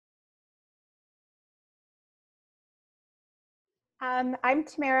I'm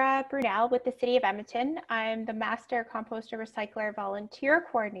Tamara Brunel with the City of Edmonton. I'm the Master Composter Recycler Volunteer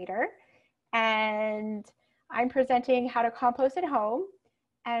Coordinator, and I'm presenting how to compost at home.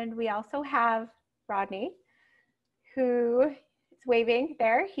 And we also have Rodney, who is waving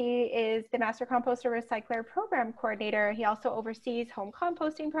there. He is the Master Composter Recycler Program Coordinator. He also oversees home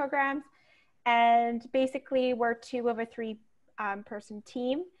composting programs. And basically, we're two of a three-person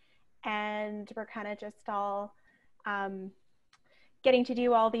team, and we're kind of just all getting to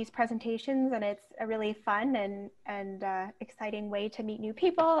do all these presentations, and it's a really fun and exciting way to meet new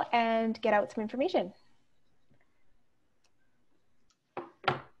people and get out some information.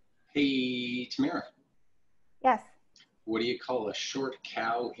 Hey, Tamara. Yes. What do you call a short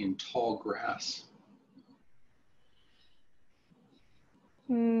cow in tall grass?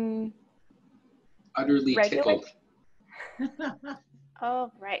 Utterly Regular? tickled.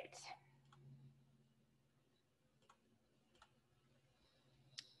 Oh, right.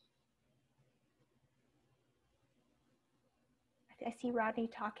 I see Rodney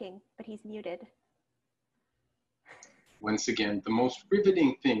talking, but he's muted. Once again, the most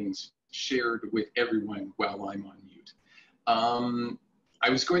riveting things shared with everyone while I'm on mute. I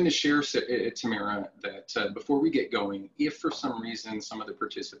was going to share, Tamara, that before we get going, if for some reason some of the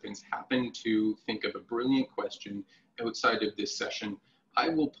participants happen to think of a brilliant question outside of this session, I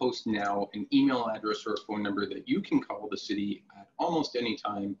will post now an email address or a phone number that you can call the city at almost any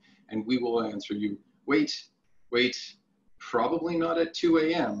time, and we will answer you. Wait, probably not at 2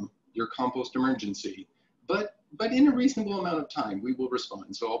 a.m., your compost emergency, but in a reasonable amount of time, we will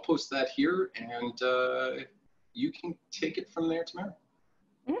respond. So I'll post that here, and you can take it from there, Tamara.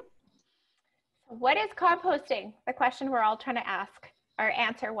 What is composting? The question we're all trying to ask or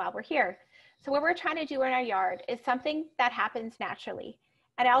answer while we're here. So what we're trying to do in our yard is something that happens naturally.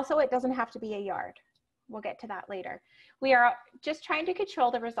 And also it doesn't have to be a yard. We'll get to that later. We are just trying to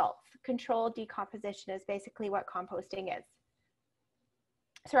control the results. Controlled decomposition is basically what composting is.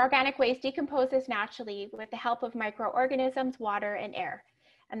 So organic waste decomposes naturally with the help of microorganisms, water, and air.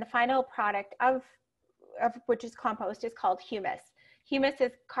 And the final product of which is compost is called humus. Humus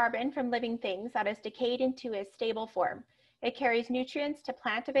is carbon from living things that is decayed into a stable form. It carries nutrients to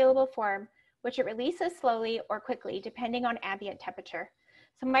plant available form, which it releases slowly or quickly depending on ambient temperature.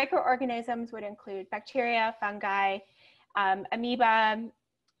 So microorganisms would include bacteria, fungi, amoeba,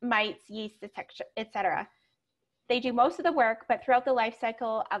 mites, yeast, etc. They do most of the work, but throughout the life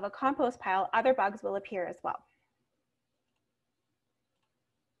cycle of a compost pile, other bugs will appear as well.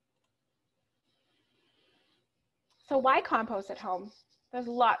 So why compost at home? There's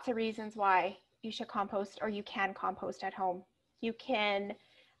lots of reasons why you should compost, or you can compost at home. You can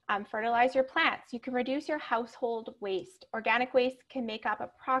fertilize your plants. You can reduce your household waste. Organic waste can make up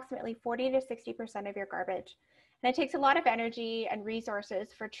approximately 40 to 60% of your garbage. And it takes a lot of energy and resources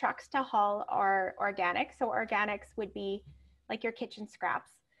for trucks to haul our organics. So organics would be like your kitchen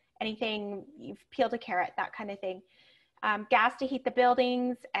scraps, anything you've peeled a carrot, that kind of thing. Gas to heat the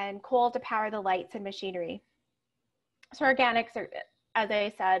buildings and coal to power the lights and machinery. So organics are, as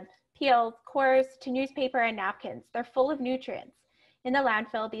I said, peels, cores to newspaper and napkins. They're full of nutrients. In the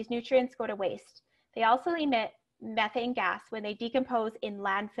landfill, these nutrients go to waste. They also emit methane gas when they decompose in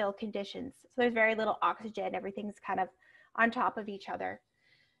landfill conditions. So there's very little oxygen, everything's kind of on top of each other.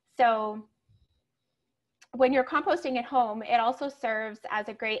 So when you're composting at home, it also serves as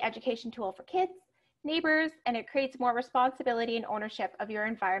a great education tool for kids, neighbors, and it creates more responsibility and ownership of your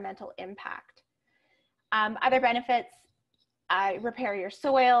environmental impact. Other benefits, repair your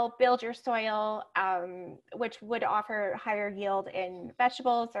soil, build your soil, which would offer higher yield in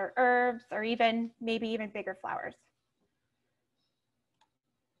vegetables or herbs, or maybe even bigger flowers.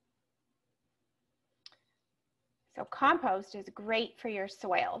 So compost is great for your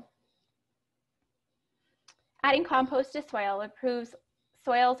soil. Adding compost to soil improves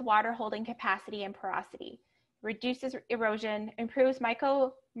soil's water holding capacity and porosity, reduces erosion, improves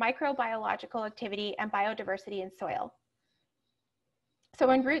microbiological activity and biodiversity in soil. So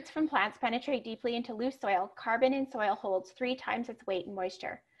when roots from plants penetrate deeply into loose soil, carbon in soil holds 3 times its weight in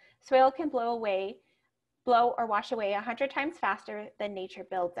moisture. Soil can blow or wash away 100 times faster than nature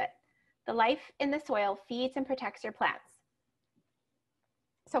builds it. The life in the soil feeds and protects your plants.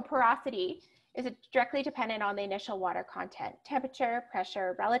 So porosity is directly dependent on the initial water content, temperature,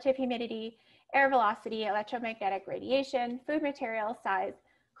 pressure, relative humidity, air velocity, electromagnetic radiation, food material, size,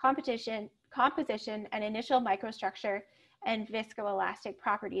 composition, and initial microstructure and viscoelastic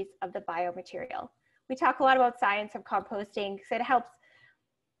properties of the biomaterial. We talk a lot about science of composting because it helps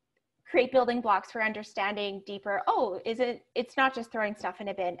create building blocks for understanding deeper, oh, it's not just throwing stuff in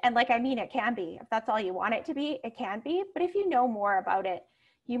a bin. And like, I mean, it can be. If that's all you want it to be, it can be. But if you know more about it,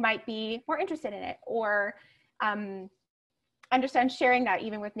 you might be more interested in it, or understand sharing that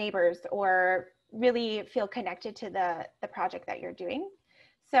even with neighbors, or really feel connected to the project that you're doing.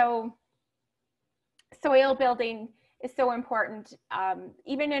 So soil building is so important,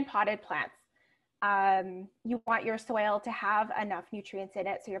 even in potted plants. You want your soil to have enough nutrients in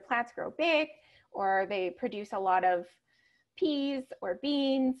it so your plants grow big, or they produce a lot of peas or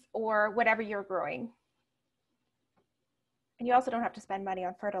beans or whatever you're growing. And you also don't have to spend money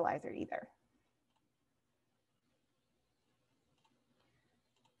on fertilizer either.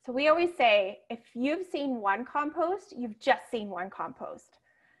 So we always say, if you've seen one compost, you've just seen one compost.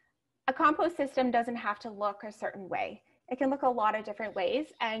 A compost system doesn't have to look a certain way. It can look a lot of different ways,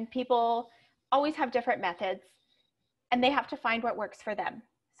 and people always have different methods, and they have to find what works for them.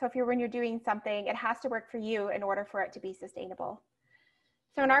 So when you're doing something, it has to work for you in order for it to be sustainable.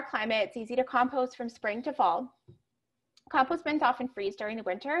 So in our climate, it's easy to compost from spring to fall. Compost bins often freeze during the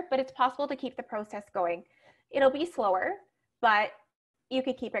winter, but it's possible to keep the process going. It'll be slower, but you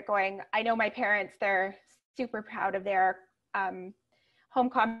could keep it going. I know my parents, they're super proud of their home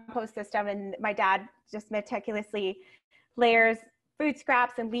compost system, and my dad just meticulously layers food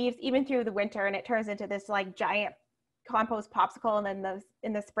scraps and leaves even through the winter, and it turns into this like giant compost popsicle, and then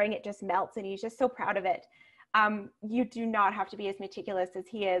in the spring it just melts, and he's just so proud of it. You do not have to be as meticulous as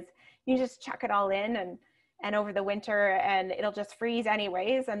he is. You just chuck it all in and over the winter, and it'll just freeze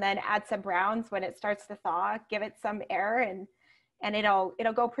anyways, and then add some browns when it starts to thaw, give it some air, and it'll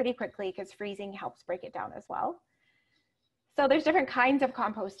go pretty quickly because freezing helps break it down as well. So there's different kinds of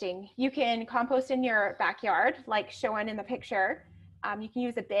composting. You can compost in your backyard, like shown in the picture. You can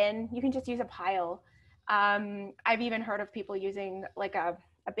use a bin, you can just use a pile. I've even heard of people using like a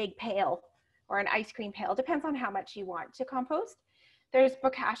big pail or an ice cream pail, depends on how much you want to compost. There's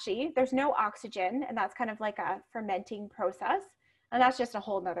bokashi, there's no oxygen, and that's kind of like a fermenting process. And that's just a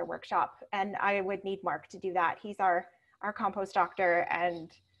whole nother workshop. And I would need Mark to do that. He's our compost doctor,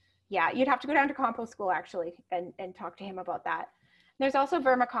 and yeah, you'd have to go down to compost school actually and talk to him about that. There's also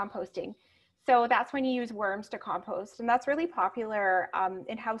vermicomposting. So that's when you use worms to compost, and that's really popular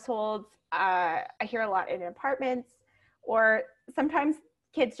in households. I hear a lot in apartments, or sometimes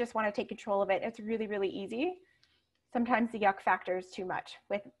kids just want to take control of it. It's really, really easy. Sometimes the yuck factor is too much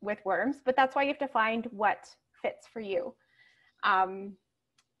with worms, but that's why you have to find what fits for you.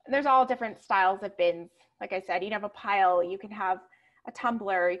 There's all different styles of bins. Like I said, you can have a pile, you can have a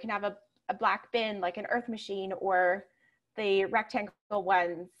tumbler, you can have a black bin like an earth machine, or the rectangle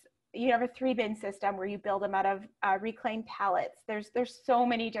ones. You have a 3-bin system where you build them out of reclaimed pallets. There's so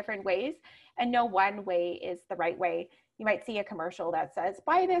many different ways, and no one way is the right way. You might see a commercial that says,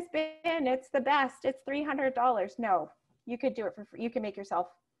 buy this bin, it's the best, it's $300. No, you could do it for free. You can make yourself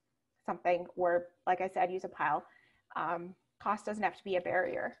something, or like I said, use a pile. Cost doesn't have to be a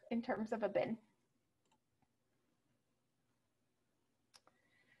barrier in terms of a bin.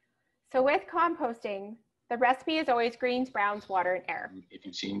 So with composting, the recipe is always greens, browns, water, and air. If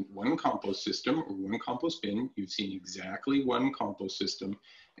you've seen one compost system or one compost bin, you've seen exactly one compost system.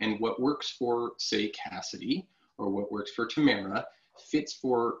 And what works for, say, Cassidy, or what works for Tamara, fits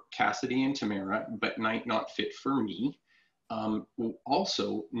for Cassidy and Tamara, but might not fit for me.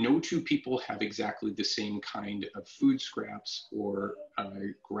 Also, no two people have exactly the same kind of food scraps or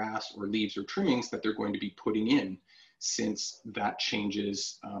grass or leaves or trimmings that they're going to be putting in, since that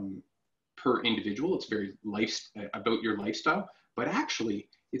changes per individual. It's very about your lifestyle, but actually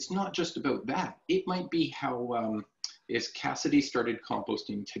it's not just about that. It might be how, as Cassidy started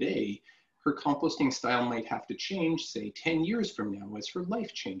composting today, her composting style might have to change, say 10 years from now as her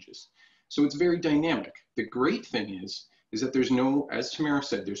life changes. So it's very dynamic. The great thing is that there's no, as Tamara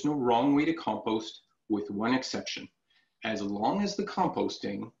said, there's no wrong way to compost, with one exception. As long as the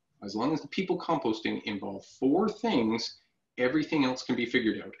people composting involve 4 things, everything else can be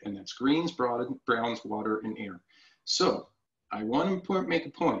figured out, and that's greens, browns, water, and air. So I want to make a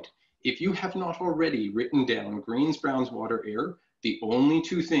point. If you have not already written down greens, browns, water, air, the only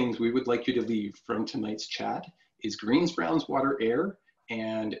 2 things we would like you to leave from tonight's chat is greens, browns, water, air,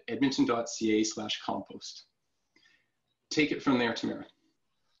 and edmonton.ca/compost. Take it from there, Tamara.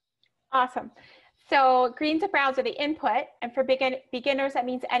 Awesome. So greens and browns are the input, and for beginners, that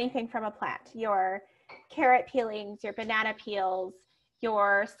means anything from a plant. Your carrot peelings, your banana peels,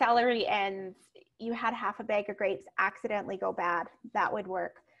 your celery ends. You had half a bag of grapes accidentally go bad, that would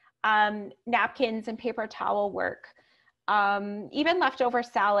work. Napkins and paper towel work. Even leftover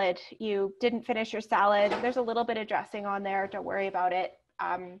salad, you didn't finish your salad, there's a little bit of dressing on there, don't worry about it.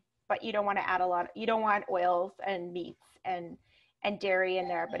 but you don't want to add a lot. You don't want oils and meats and dairy in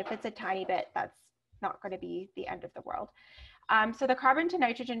there. But if it's a tiny bit, that's not going to be the end of the world. So the carbon to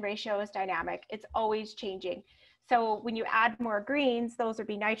nitrogen ratio is dynamic. It's always changing. So when you add more greens, those would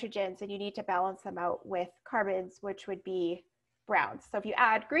be nitrogens, and you need to balance them out with carbons, which would be browns. So if you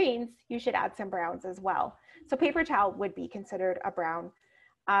add greens, you should add some browns as well. So paper towel would be considered a brown.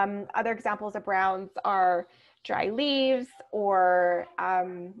 Other examples of browns are dry leaves, or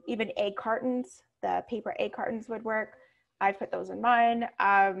even egg cartons. The paper egg cartons would work. I've put those in mine.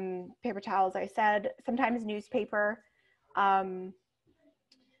 Paper towels, I said, sometimes newspaper.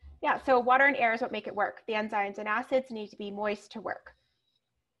 Yeah, so water and air is what make it work. The enzymes and acids need to be moist to work.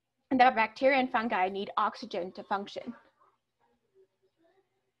 And the bacteria and fungi need oxygen to function.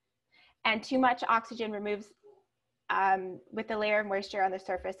 And too much oxygen removes with the layer of moisture on the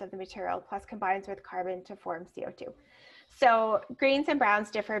surface of the material, plus combines with carbon to form CO2. So greens and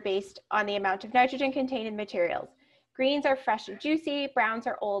browns differ based on the amount of nitrogen contained in materials. Greens are fresh and juicy, browns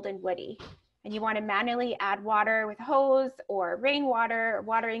are old and woody. And you want to manually add water with a hose or rainwater or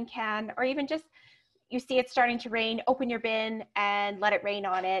watering can, or even just, you see it starting to rain, open your bin and let it rain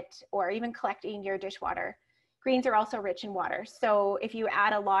on it, or even collecting your dishwater. Greens are also rich in water. So if you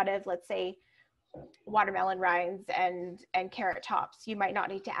add a lot of, let's say, watermelon rinds and carrot tops, you might not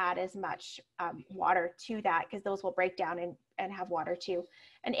need to add as much water to that, because those will break down and have water too.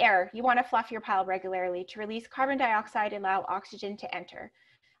 And air, you want to fluff your pile regularly to release carbon dioxide and allow oxygen to enter.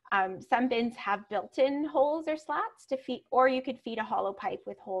 Some bins have built-in holes or slats to feed, or you could feed a hollow pipe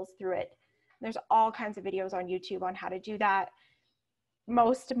with holes through it. There's all kinds of videos on YouTube on how to do that.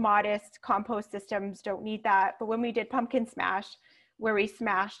 Most modest compost systems don't need that, but when we did pumpkin smash, where we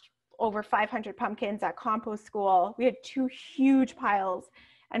smashed over 500 pumpkins at compost school, we had 2 huge piles,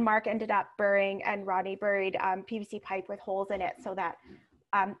 and Mark ended up burying, and Rodney buried PVC pipe with holes in it so that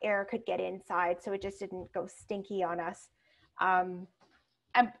air could get inside, so it just didn't go stinky on us. And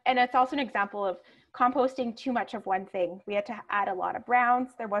it's also an example of composting too much of one thing. We had to add a lot of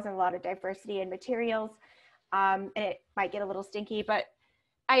browns. There wasn't a lot of diversity in materials, and it might get a little stinky, but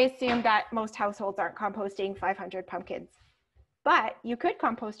I assume that most households aren't composting 500 pumpkins. But you could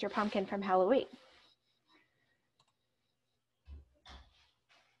compost your pumpkin from Halloween.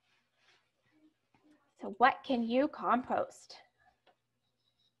 So what can you compost?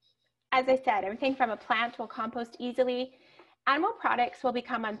 As I said, everything from a plant will compost easily. Animal products will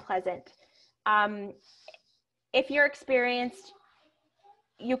become unpleasant. If you're experienced,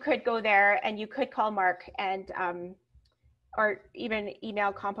 you could go there and you could call Mark and or even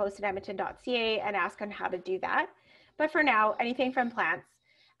email compost@edmonton.ca and ask on how to do that. But for now, anything from plants.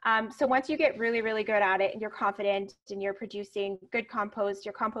 So once you get really, really good at it and you're confident and you're producing good compost,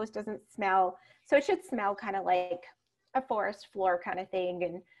 your compost doesn't smell. So it should smell kind of like a forest floor kind of thing.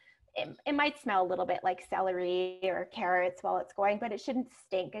 And it might smell a little bit like celery or carrots while it's going, but it shouldn't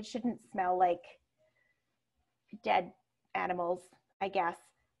stink. It shouldn't smell like dead animals, I guess.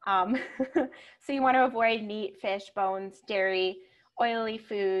 So you want to avoid meat, fish, bones, dairy, oily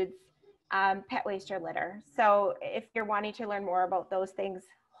foods, pet waste or litter. So if you're wanting to learn more about those things,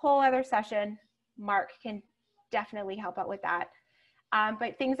 whole other session, Mark can definitely help out with that.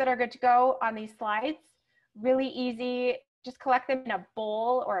 But things that are good to go on these slides, really easy. Just collect them in a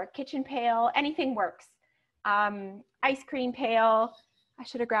bowl or a kitchen pail. Anything works. Ice cream pail. I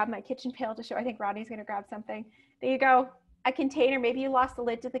should have grabbed my kitchen pail to show. I think Rodney's going to grab something. There you go. A container. Maybe you lost the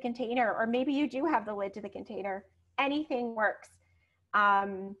lid to the container, or maybe you do have the lid to the container. Anything works.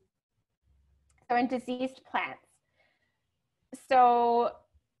 So in diseased plants. So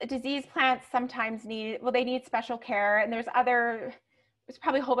diseased plants sometimes need, well, they need special care. And there's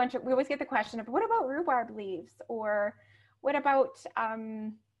probably a whole bunch of, we always get the question of, what about rhubarb leaves? Or what about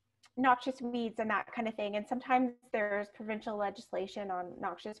noxious weeds and that kind of thing? And sometimes there's provincial legislation on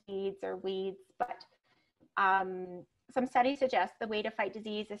noxious weeds or weeds, but some studies suggest the way to fight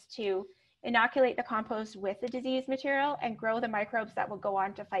disease is to inoculate the compost with the disease material and grow the microbes that will go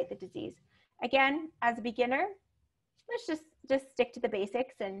on to fight the disease. Again, as a beginner, let's just stick to the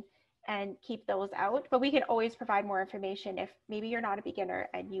basics and keep those out, but we can always provide more information if maybe you're not a beginner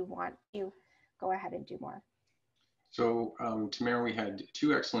and you want to go ahead and do more. So Tamara, we had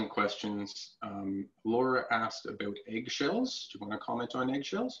 2 excellent questions. Laura asked about eggshells. Do you want to comment on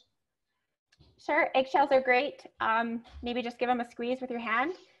eggshells? Sure, eggshells are great. Maybe just give them a squeeze with your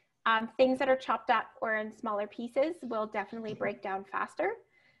hand. Things that are chopped up or in smaller pieces will definitely break down faster.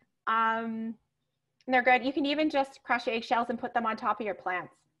 They're good. You can even just crush eggshells and put them on top of your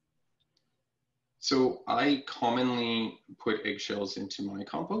plants. So I commonly put eggshells into my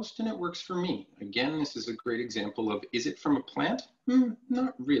compost and it works for me. Again, this is a great example of, is it from a plant?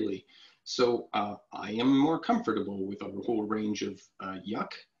 Not really. So I am more comfortable with a whole range of yuck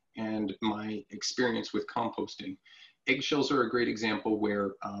and my experience with composting. Eggshells are a great example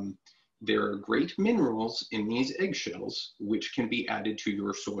where there are great minerals in these eggshells, which can be added to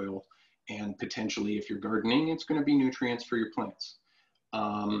your soil. And potentially, if you're gardening, it's going to be nutrients for your plants.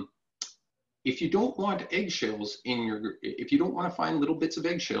 If you don't want eggshells in your, if you don't want to find little bits of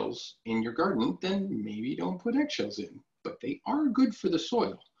eggshells in your garden, then maybe don't put eggshells in, but they are good for the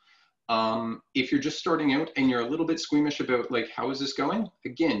soil. If you're just starting out and you're a little bit squeamish about like, how is this going?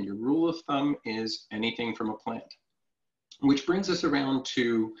 Again, your rule of thumb is anything from a plant, which brings us around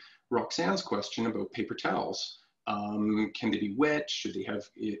to Roxanne's question about paper towels. Can they be wet? Should they have,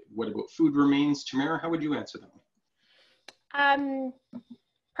 what about food remains? Tamara, how would you answer that one?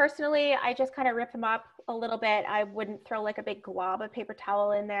 Personally, I just kind of rip them up a little bit. I wouldn't throw like a big glob of paper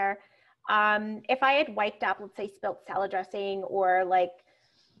towel in there. If I had wiped up, let's say spilt salad dressing or like,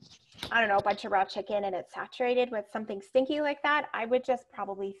 I don't know, a bunch of raw chicken and it's saturated with something stinky like that, I would just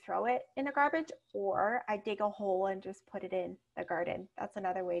probably throw it in the garbage, or I dig a hole and just put it in the garden. That's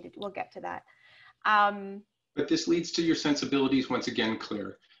another way to, we'll get to that. But this leads to your sensibilities once again,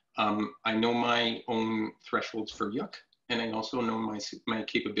 Claire. I know my own thresholds for yuck, and I also know my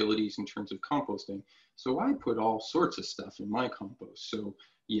capabilities in terms of composting. So I put all sorts of stuff in my compost. So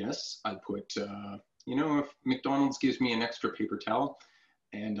yes, I put, you know, if McDonald's gives me an extra paper towel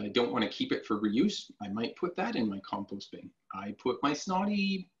and I don't want to keep it for reuse, I might put that in my compost bin. I put my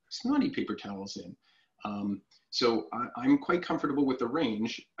snotty paper towels in. So I'm quite comfortable with the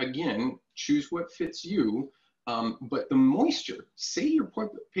range. Again, choose what fits you. But the moisture, say your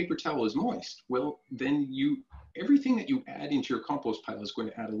paper towel is moist, well, then everything that you add into your compost pile is going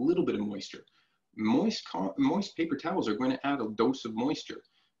to add a little bit of moisture. Moist paper towels are going to add a dose of moisture.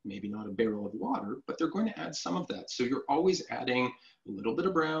 Maybe not a barrel of water, but they're going to add some of that. So you're always adding a little bit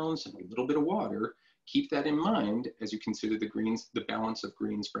of browns and a little bit of water. Keep that in mind as you consider the balance of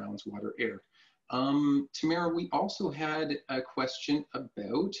greens, browns, water, air. Tamara, we also had a question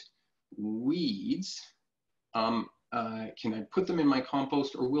about weeds. Can I put them in my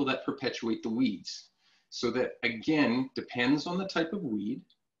compost, or will that perpetuate the weeds? So that, again, depends on the type of weed,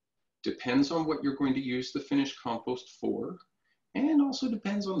 depends on what you're going to use the finished compost for, and also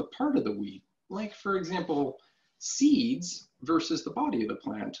depends on the part of the weed. Like, for example, seeds versus the body of the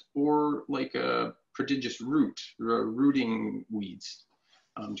plant, or like a prodigious root, or rooting weeds.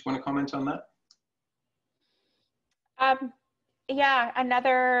 Do you want to comment on that? Yeah,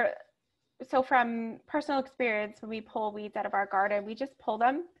 so from personal experience, when we pull weeds out of our garden, we just pull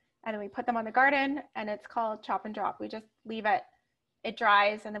them and then we put them on the garden, and it's called chop and drop. We just leave it, it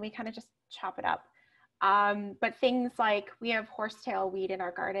dries, and then we kind of just chop it up. But things like, we have horsetail weed in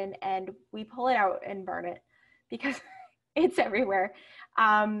our garden and we pull it out and burn it because it's everywhere.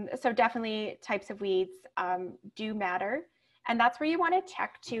 So definitely types of weeds do matter. And that's where you want to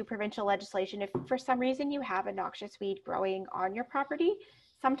check to provincial legislation. If for some reason you have a noxious weed growing on your property,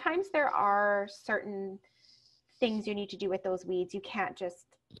 sometimes there are certain things you need to do with those weeds. You can't just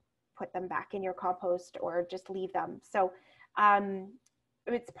put them back in your compost or just leave them. So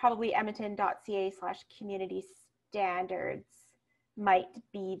it's probably edmonton.ca/community standards might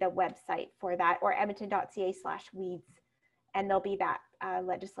be the website for that, or edmonton.ca/weeds, and there'll be that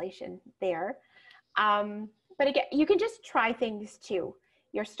legislation there. But again, you can just try things too.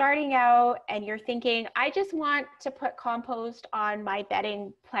 You're starting out and you're thinking, I just want to put compost on my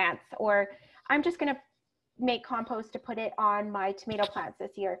bedding plants, or I'm just going to make compost to put it on my tomato plants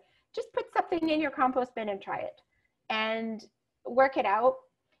this year. Just put something in your compost bin and try it and work it out.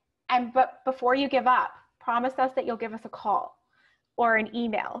 But before you give up, promise us that you'll give us a call or an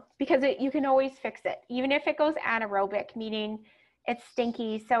email, because you can always fix it, even if it goes anaerobic, meaning it's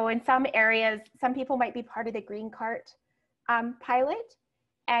stinky. So in some areas, some people might be part of the green cart pilot.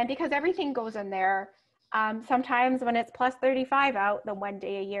 And because everything goes in there, sometimes when it's plus 35 out, the one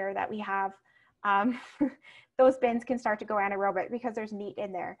day a year that we have, those bins can start to go anaerobic because there's meat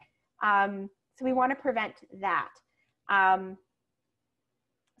in there. So we want to prevent that.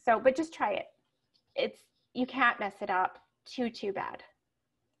 But just try it. You can't mess it up too bad.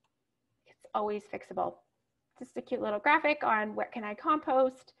 It's always fixable. Just a cute little graphic on what can I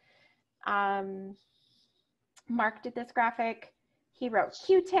compost. Mark did this graphic. He wrote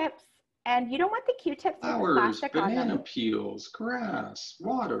Q-tips, and you don't want the Q-tips with the plastic on them. Banana peels, grass,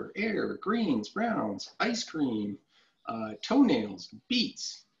 water, air, greens, browns, ice cream, toenails,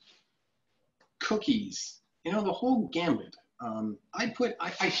 beets, cookies, you know, the whole gambit.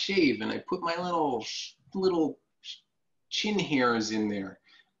 I shave and I put my little chin hairs in there.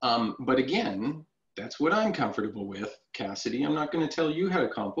 But again, that's what I'm comfortable with. Cassidy, I'm not going to tell you how to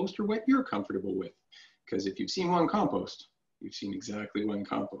compost or what you're comfortable with. Because if you've seen one compost, you've seen exactly one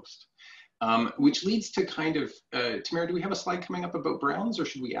compost. Which leads to kind of, Tamara, do we have a slide coming up about browns, or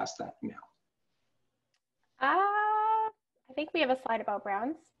should we ask that now? I think we have a slide about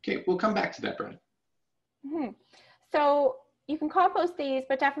browns. Okay, we'll come back to that, Brad. Mm-hmm. So you can compost these,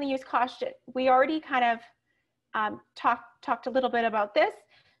 but definitely use caution. We already kind of talked a little bit about this.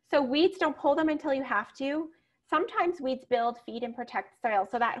 So weeds, don't pull them until you have to. Sometimes weeds build, feed, and protect soil.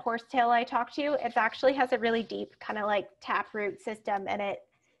 So that horsetail I talked to, it actually has a really deep kind of like taproot system, and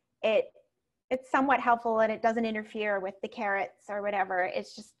it's somewhat helpful, and it doesn't interfere with the carrots or whatever.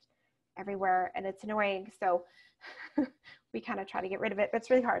 It's just everywhere, and it's annoying. So we kind of try to get rid of it, but it's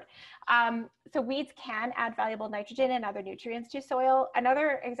really hard. So weeds can add valuable nitrogen and other nutrients to soil.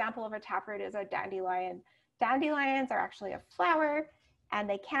 Another example of a taproot is a dandelion. Dandelions are actually a flower, and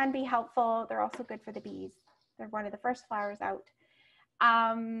they can be helpful. They're also good for the bees. They're one of the first flowers out.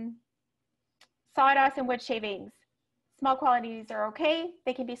 Sawdust and wood shavings. Small quantities are okay.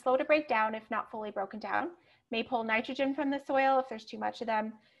 They can be slow to break down if not fully broken down. May pull nitrogen from the soil if there's too much of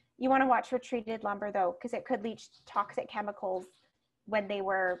them. You want to watch for treated lumber though, because it could leach toxic chemicals when they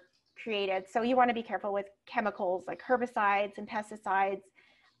were created. So you want to be careful with chemicals like herbicides and pesticides.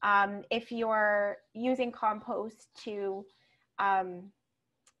 If you're using compost to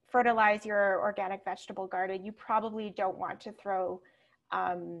fertilize your organic vegetable garden, you probably don't want to throw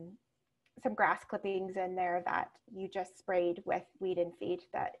some grass clippings in there that you just sprayed with weed and feed.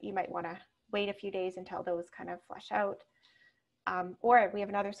 That you might want to wait a few days until those kind of flush out. Or we have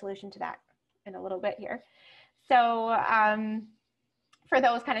another solution to that in a little bit here. So for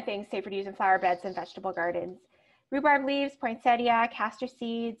those kind of things, safer to use in flower beds and vegetable gardens. Rhubarb leaves, poinsettia, castor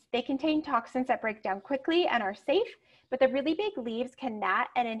seeds, they contain toxins that break down quickly and are safe, but the really big leaves can gnat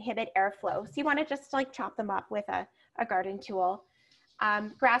and inhibit airflow. So you want to just like chop them up with a garden tool.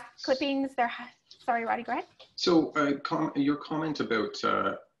 Grass clippings, sorry, Roddy, go ahead. So your comment about,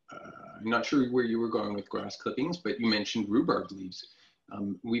 I'm not sure where you were going with grass clippings, but you mentioned rhubarb leaves.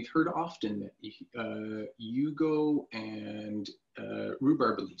 We've heard often that you go and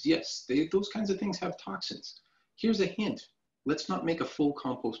rhubarb leaves, yes, those kinds of things have toxins. Here's a hint, let's not make a full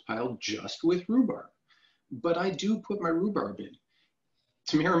compost pile just with rhubarb, but I do put my rhubarb in.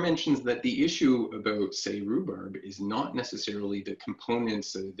 Tamara mentions that the issue about, say, rhubarb is not necessarily the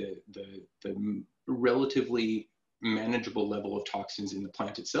components, the relatively manageable level of toxins in the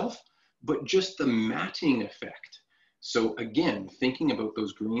plant itself, but just the matting effect. So again, thinking about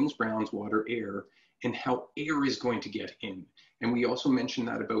those greens, browns, water, air, and how air is going to get in. And we also mentioned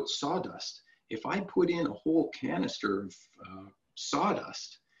that about sawdust. If I put in a whole canister of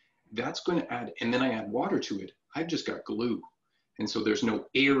sawdust, that's going to add, and then I add water to it, I've just got glue. And so there's no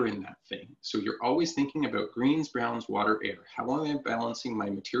air in that thing. So you're always thinking about greens, browns, water, air. How am I balancing my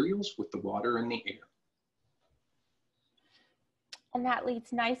materials with the water and the air? And that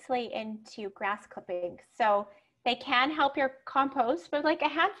leads nicely into grass clippings. So they can help your compost, but like a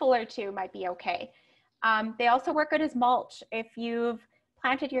handful or two might be okay. They also work good as mulch. If you've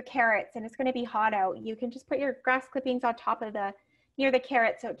planted your carrots and it's going to be hot out, you can just put your grass clippings on top of near the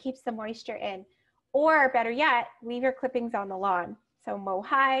carrots so it keeps the moisture in. Or better yet, leave your clippings on the lawn. So mow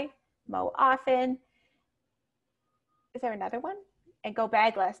high, mow often. Is there another one? And go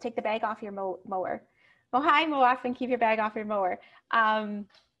bagless. Take the bag off your mower. Mow high, mow often, keep your bag off your mower. And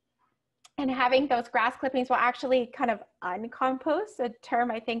having those grass clippings will actually kind of uncompost, a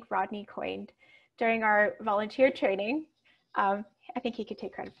term I think Rodney coined during our volunteer training. I think he could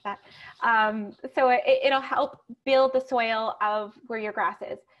take credit for that. So it'll help build the soil of where your grass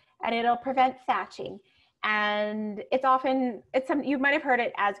is, and it'll prevent thatching. And you might have heard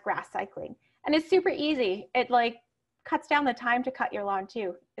it as grass cycling, and it's super easy. It like cuts down the time to cut your lawn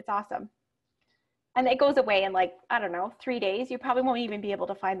too. It's awesome. And it goes away in like, I don't know, 3 days. You probably won't even be able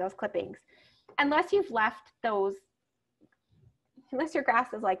to find those clippings unless you've left those, unless your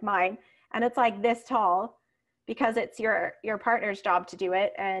grass is like mine and it's like this tall because it's your partner's job to do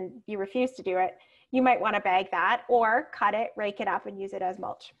it and you refuse to do it. You might want to bag that or cut it, rake it up and use it as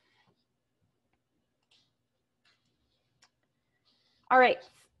mulch. All right,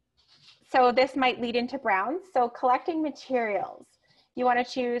 so this might lead into browns. So collecting materials. You want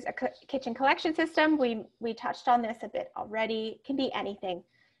to choose a kitchen collection system. We touched on this a bit already. It can be anything.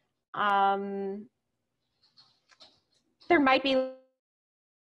 There might be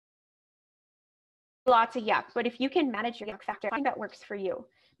lots of yuck, but if you can manage your yuck factor, find that works for you.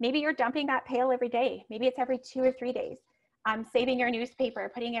 Maybe you're dumping that pail every day. Maybe it's every 2 or 3 days. Saving your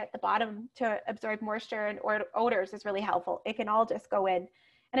newspaper, putting it at the bottom to absorb moisture and odors is really helpful. It can all just go in.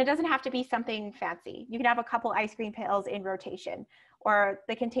 And it doesn't have to be something fancy. You can have a couple ice cream pails in rotation, or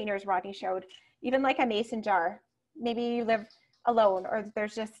the containers Rodney showed, even like a mason jar. Maybe you live alone, or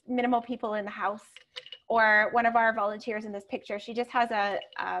there's just minimal people in the house. Or one of our volunteers in this picture, she just has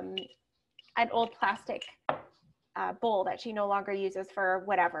an old plastic bowl that she no longer uses for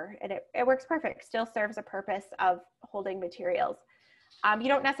whatever, and it works perfect. Still serves a purpose of holding materials. You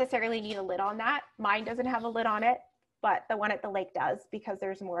don't necessarily need a lid on that. Mine doesn't have a lid on it, but the one at the lake does, because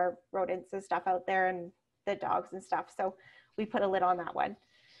there's more rodents and stuff out there, and the dogs and stuff. So we put a lid on that one.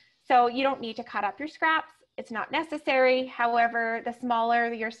 So you don't need to cut up your scraps. It's not necessary. However, the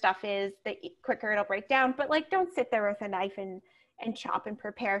smaller your stuff is, the quicker it'll break down. But like, don't sit there with a knife and chop and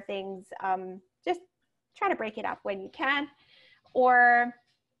prepare things. Just try to break it up when you can. Or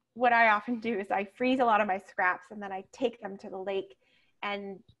what I often do is I freeze a lot of my scraps, and then I take them to the lake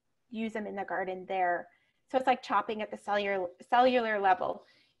and use them in the garden there. So it's like chopping at the cellular level.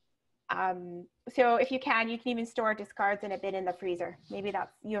 So if you can even store discards in a bin in the freezer. Maybe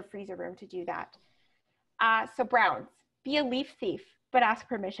you have freezer room to do that. So browns, be a leaf thief, but ask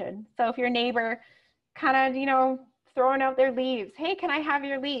permission. So if your neighbor kind of, throwing out their leaves, hey, can I have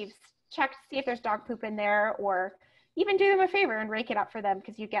your leaves? Check to see if there's dog poop in there, or even do them a favor and rake it up for them,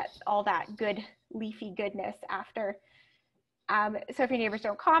 because you get all that good leafy goodness after. So if your neighbors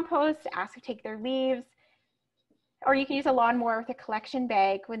don't compost, ask to take their leaves. Or you can use a lawnmower with a collection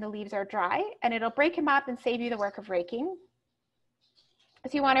bag when the leaves are dry, and it'll break them up and save you the work of raking.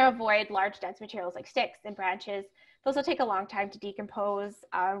 So you want to avoid large dense materials like sticks and branches. Those will take a long time to decompose.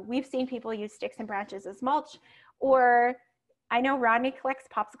 We've seen people use sticks and branches as mulch, or I know Rodney collects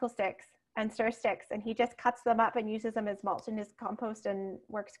popsicle sticks and stir sticks, and he just cuts them up and uses them as mulch in his compost, and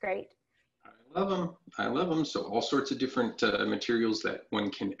works great. I love them. I love them. So all sorts of different materials that one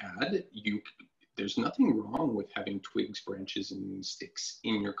can add. There's nothing wrong with having twigs, branches, and sticks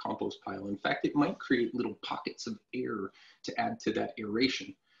in your compost pile. In fact, it might create little pockets of air to add to that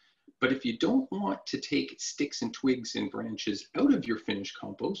aeration. But if you don't want to take sticks and twigs and branches out of your finished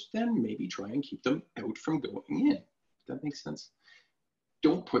compost, then maybe try and keep them out from going in. That makes sense.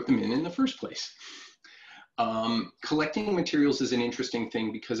 Don't put them in the first place. Collecting materials is an interesting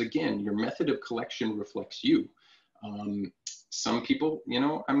thing, because again, your method of collection reflects you. Some people,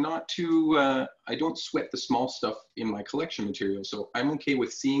 I'm not too, I don't sweat the small stuff in my collection material. So I'm okay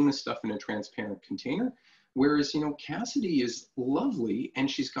with seeing the stuff in a transparent container. Whereas, Cassidy is lovely, and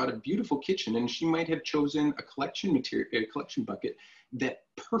she's got a beautiful kitchen, and she might have chosen a collection bucket that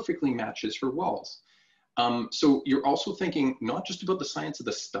perfectly matches her walls. So you're also thinking not just about the science of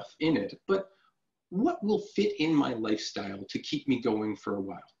the stuff in it, but what will fit in my lifestyle to keep me going for a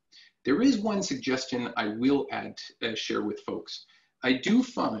while. There is one suggestion I will share with folks. I do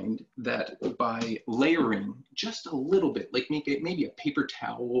find that by layering just a little bit, like maybe a paper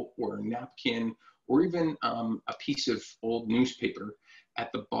towel or a napkin, or even a piece of old newspaper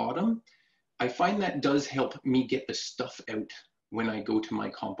at the bottom, I find that does help me get the stuff out when I go to my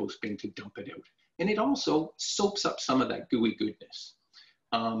compost bin to dump it out. And it also soaks up some of that gooey goodness.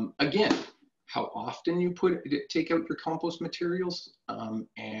 Again, how often you take out your compost materials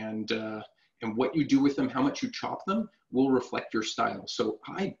and what you do with them, how much you chop them, will reflect your style. So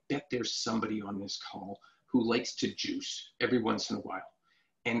I bet there's somebody on this call who likes to juice every once in a while.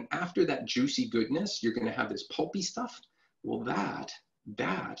 And after that juicy goodness, you're going to have this pulpy stuff. Well, that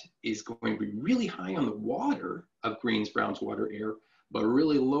is going to be really high on the water of greens, browns, water, air, but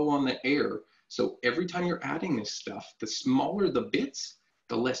really low on the air. So every time you're adding this stuff, the smaller the bits,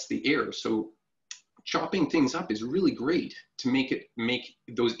 the less the air. So chopping things up is really great to make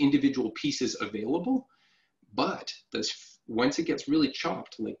those individual pieces available. But once it gets really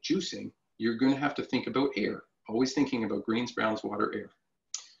chopped, like juicing, you're going to have to think about air. Always thinking about greens, browns, water, air.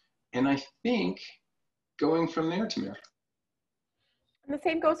 And I think going from there, Tamara. And the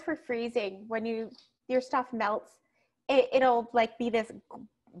same goes for freezing. When your stuff melts, it'll like be this,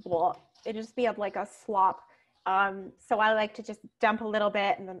 it'll just be like a slop. So I like to just dump a little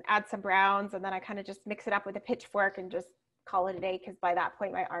bit and then add some browns, and then I kind of just mix it up with a pitchfork and just call it a day, because by that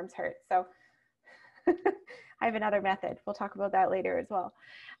point my arms hurt. So I have another method. We'll talk about that later as well.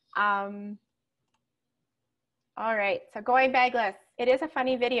 All right, so going bagless. It is a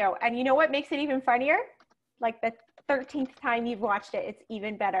funny video, and you know what makes it even funnier? Like the 13th time you've watched it, it's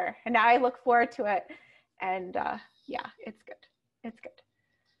even better. And now I look forward to it, and yeah, it's good. It's good.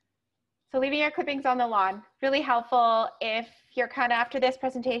 So leaving your clippings on the lawn, really helpful. If you're kind of after this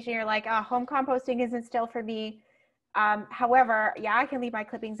presentation, you're like, oh, home composting isn't still for me. However, yeah, I can leave my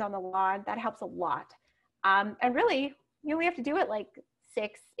clippings on the lawn. That helps a lot. And really, You only have to do it like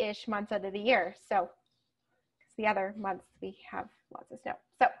 6-ish months out of the year. So the other months we have lots of snow.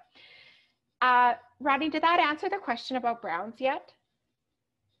 So Rodney, did that answer the question about browns yet?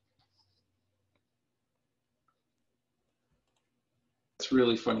 That's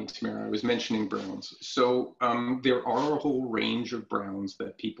really funny, Tamara. I was mentioning browns. So there are a whole range of browns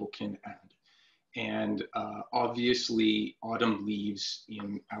that people can add. And obviously, autumn leaves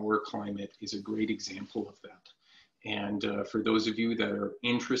in our climate is a great example of that. And for those of you that are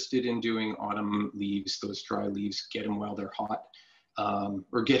interested in doing autumn leaves, those dry leaves, get them while they're hot,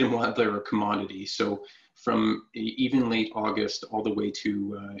 or get them while they're a commodity. So from even late August all the way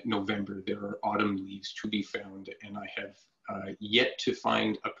to November, there are autumn leaves to be found. And I have yet to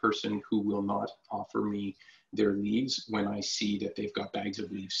find a person who will not offer me their leaves when I see that they've got bags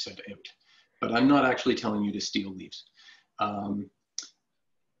of leaves set out. But I'm not actually telling you to steal leaves.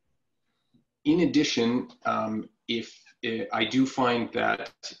 In addition, I do find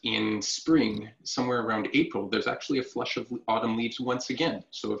that in spring, somewhere around April, there's actually a flush of autumn leaves once again.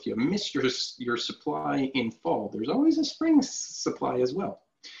 So if you miss your supply in fall, there's always a spring supply as well.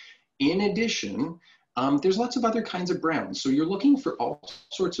 In addition, there's lots of other kinds of browns. So you're looking for all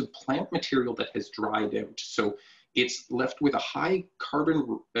sorts of plant material that has dried out. So it's left with a high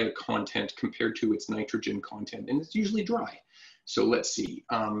carbon content compared to its nitrogen content, and it's usually dry. So let's see,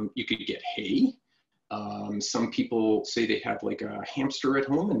 you could get hay. Some people say they have like a hamster at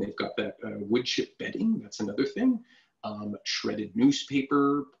home and they've got that wood chip bedding. That's another thing. Shredded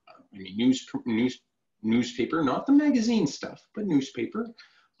newspaper, newspaper, not the magazine stuff, but newspaper.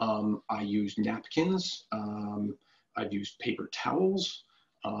 I use napkins. I've used paper towels.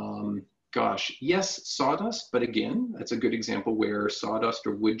 Gosh, yes, sawdust, but again, that's a good example where sawdust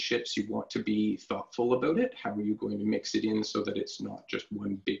or wood chips, you want to be thoughtful about it. How are you going to mix it in so that it's not just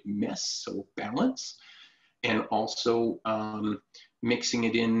one big mess, so balance. And also mixing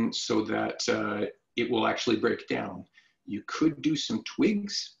it in so that it will actually break down. You could do some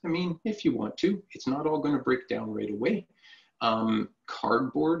twigs, I mean, if you want to. It's not all going to break down right away.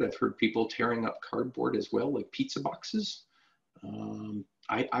 Cardboard, I've heard people tearing up cardboard as well, like pizza boxes.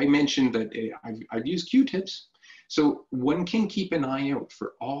 I mentioned that I've used Q-tips. So one can keep an eye out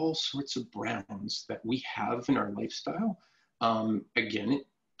for all sorts of browns that we have in our lifestyle. Again, it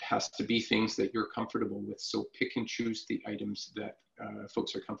has to be things that you're comfortable with. So pick and choose the items that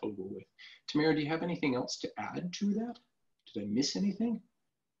folks are comfortable with. Tamara, do you have anything else to add to that? Did I miss anything?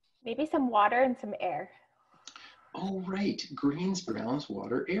 Maybe some water and some air. Oh, right. Greens, browns,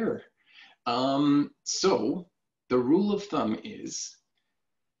 water, air. So the rule of thumb is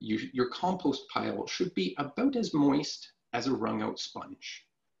your compost pile should be about as moist as a wrung out sponge.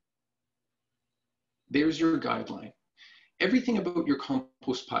 There's your guideline. Everything about your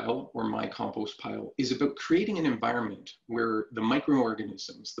compost pile or my compost pile is about creating an environment where the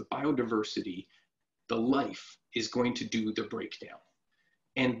microorganisms, the biodiversity, the life is going to do the breakdown.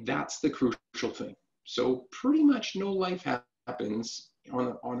 And that's the crucial thing. So pretty much no life happens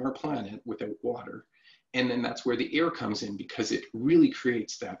on our planet without water. And then that's where the air comes in, because it really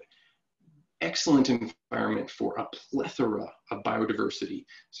creates that excellent environment for a plethora of biodiversity.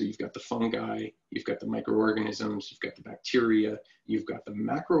 So you've got the fungi, you've got the microorganisms, you've got the bacteria, you've got the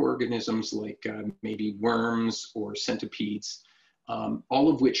macroorganisms like maybe worms or centipedes, all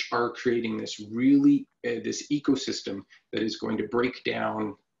of which are creating this really, this ecosystem that is going to break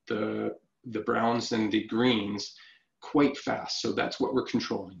down the browns and the greens quite fast. So that's what we're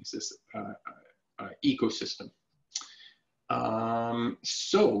controlling, is this ecosystem.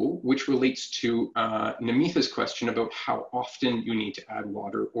 Which relates to Namitha's question about how often you need to add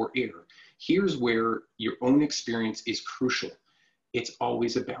water or air. Here's where your own experience is crucial. It's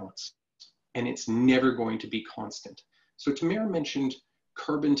always a balance, and it's never going to be constant. So Tamara mentioned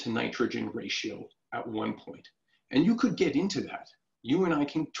carbon to nitrogen ratio at one point, and you could get into that. You and I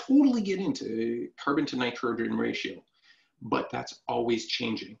can totally get into carbon to nitrogen ratio, but that's always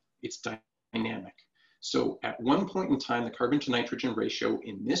changing. It's dynamic. So at one point in time, the carbon to nitrogen ratio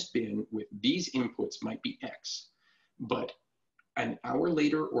in this bin with these inputs might be X, but an hour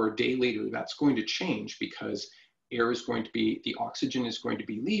later or a day later, that's going to change, because air is going to be, the oxygen is going to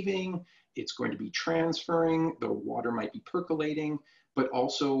be leaving, it's going to be transferring, the water might be percolating, but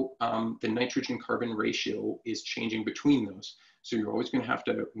also the nitrogen carbon ratio is changing between those. So you're always going to have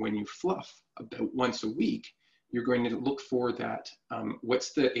to, when you fluff about once a week, you're going to look for that,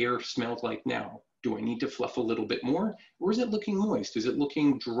 what's the air smell like now? Do I need to fluff a little bit more? Or is it looking moist? Is it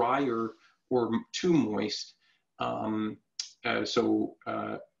looking drier or too moist? More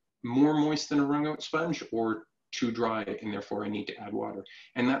moist than a wrung out sponge, or too dry, and therefore I need to add water.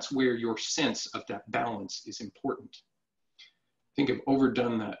 And that's where your sense of that balance is important. think I've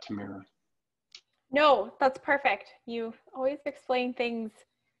overdone that, Tamara. No, that's perfect. You always explain things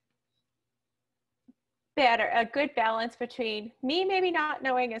better, a good balance between me maybe not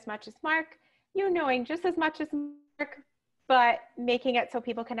knowing as much as Mark, you knowing just as much as Mark, but making it so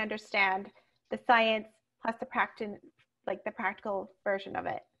people can understand the science plus the practical version of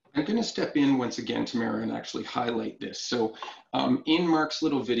it. I'm going to step in once again, Tamara, and actually highlight this. So in Mark's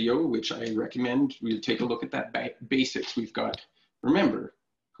little video, which I recommend we take a look at that basics, we've got, remember,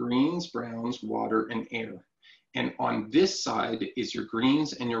 greens, browns, water, and air. And on this side is your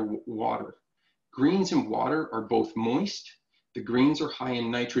greens and your water. Greens and water are both moist. The greens are high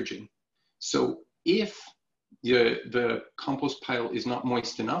in nitrogen. So if the compost pile is not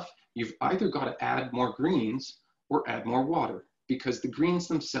moist enough, you've either got to add more greens or add more water, because the greens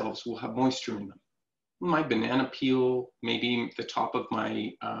themselves will have moisture in them. My banana peel, maybe the top of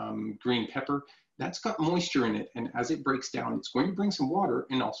my green pepper, that's got moisture in it. And as it breaks down, it's going to bring some water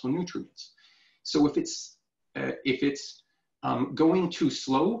and also nutrients. So if it's going too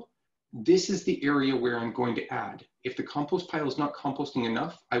slow, this is the area where I'm going to add. If the compost pile is not composting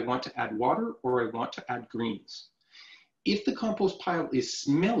enough, I want to add water or I want to add greens. If the compost pile is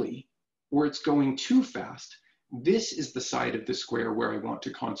smelly or it's going too fast, this is the side of the square where I want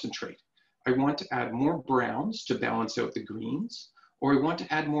to concentrate. I want to add more browns to balance out the greens, or I want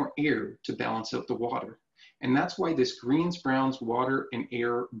to add more air to balance out the water. And that's why this greens, browns, water, and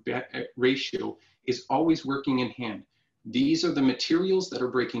air ratio is always working in hand. These are the materials that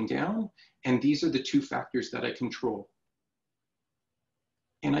are breaking down, and these are the two factors that I control.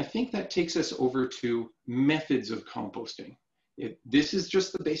 And I think that takes us over to methods of composting. This is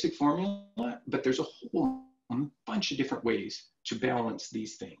just the basic formula, but there's a whole bunch of different ways to balance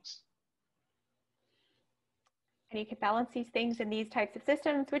these things. And you can balance these things in these types of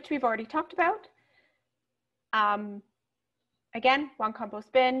systems, which we've already talked about. Again, one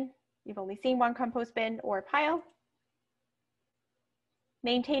compost bin. You've only seen one compost bin or pile.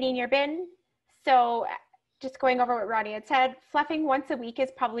 Maintaining your bin. So just going over what Ronnie had said, fluffing once a week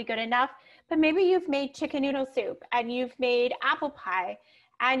is probably good enough, but maybe you've made chicken noodle soup and you've made apple pie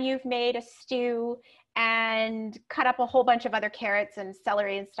and you've made a stew and cut up a whole bunch of other carrots and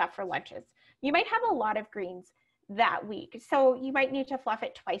celery and stuff for lunches. You might have a lot of greens that week. So you might need to fluff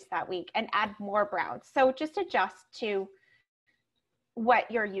it twice that week and add more browns. So just adjust to what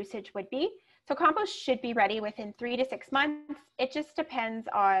your usage would be. So compost should be ready within 3 to 6 months. It just depends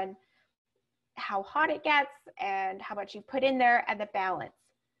on how hot it gets and how much you put in there and the balance.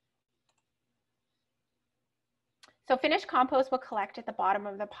 So finished compost will collect at the bottom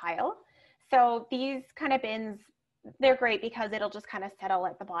of the pile. So these kind of bins, they're great because it'll just kind of settle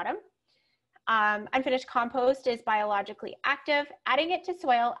at the bottom. Unfinished compost is biologically active. Adding it to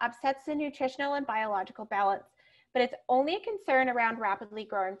soil upsets the nutritional and biological balance, but it's only a concern around rapidly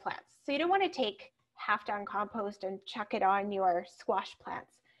growing plants. So you don't want to take half-done compost and chuck it on your squash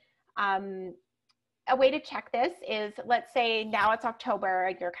plants. A way to check this is, let's say now it's October,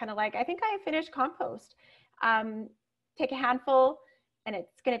 and you're kind of like, I think I finished compost. Take a handful, and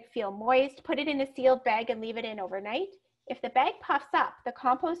it's going to feel moist. Put it in a sealed bag and leave it in overnight. If the bag puffs up, the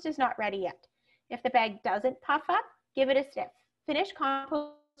compost is not ready yet. If the bag doesn't puff up, give it a sniff. Finished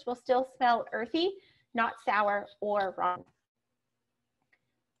compost will still smell earthy, not sour or rotten.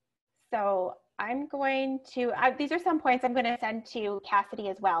 So I'm going to, these are some points I'm going to send to Cassidy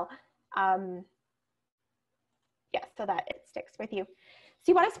as well. Yes, so that it sticks with you.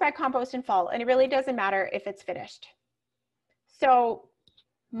 So you want to spread compost in fall, and it really doesn't matter if it's finished. So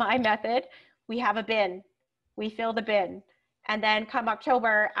my method, we have a bin, we fill the bin, and then come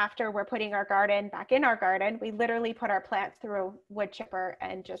October, after we're putting our garden back in our garden, we literally put our plants through a wood chipper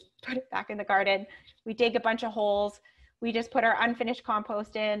and just put it back in the garden. We dig a bunch of holes, we just put our unfinished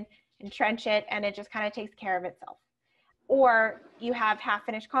compost in and trench it, and it just kind of takes care of itself. Or you have half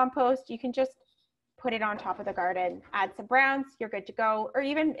finished compost, you can just put it on top of the garden, add some browns, you're good to go. Or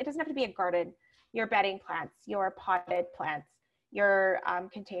even, it doesn't have to be a garden, your bedding plants, your potted plants, your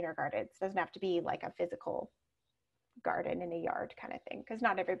container gardens. It doesn't have to be like a physical garden in a yard kind of thing, because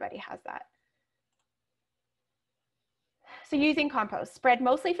not everybody has that. So using compost, spread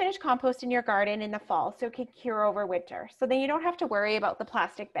mostly finished compost in your garden in the fall so it can cure over winter. So then you don't have to worry about the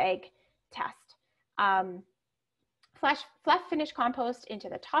plastic bag test. Fluff finished compost into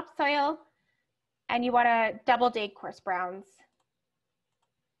the topsoil, and you want to double dig coarse browns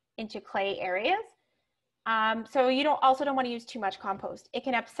into clay areas. So you also don't want to use too much compost. It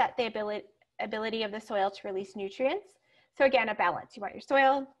can upset the ability of the soil to release nutrients. So again, a balance. You want your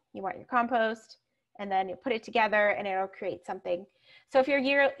soil, you want your compost, and then you put it together and it'll create something. So if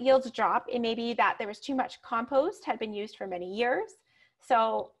your yields drop, it may be that there was too much compost had been used for many years.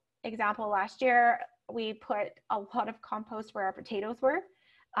 So example, last year, we put a lot of compost where our potatoes were,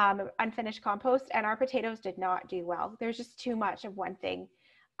 unfinished compost, and our potatoes did not do well. There's just too much of one thing.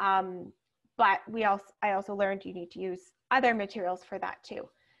 But I also learned you need to use other materials for that too.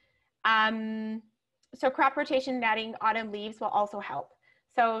 So crop rotation and adding autumn leaves will also help.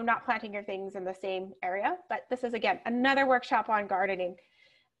 So not planting your things in the same area, but this is, again, another workshop on gardening.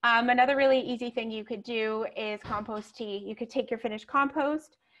 Another really easy thing you could do is compost tea. You could take your finished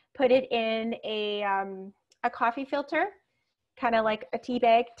compost, put it in a coffee filter, kind of like a tea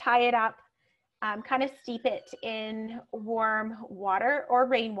bag, tie it up, kind of steep it in warm water or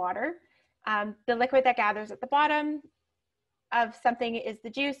rainwater. The liquid that gathers at the bottom of something is the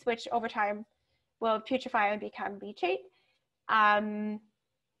juice, which over time will putrefy and become leachate.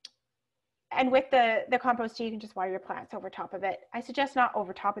 And with the compost tea, you can just water your plants over top of it. I suggest not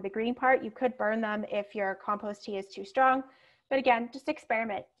over top of the green part. You could burn them if your compost tea is too strong. But again, just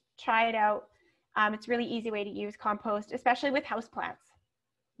experiment, try it out. It's a really easy way to use compost, especially with houseplants.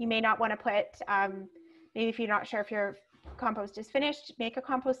 You may not want to put, maybe if you're not sure if your compost is finished, make a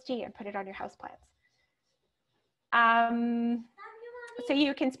compost tea and put it on your houseplants. So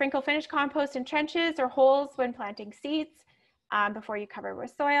you can sprinkle finished compost in trenches or holes when planting seeds before you cover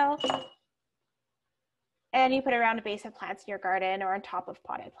with soil. And you put it around a base of plants in your garden or on top of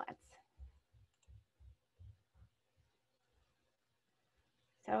potted plants.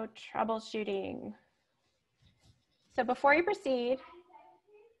 So troubleshooting. So before you proceed,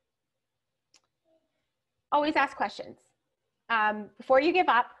 always ask questions. Before you give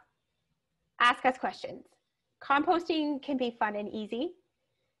up, ask us questions. Composting can be fun and easy.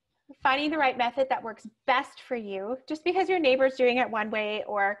 Finding the right method that works best for you, just because your neighbor's doing it one way,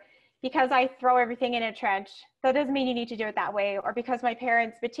 or because I throw everything in a trench, that doesn't mean you need to do it that way. Or because my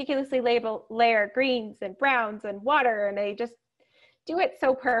parents meticulously layer greens and browns and water and they just do it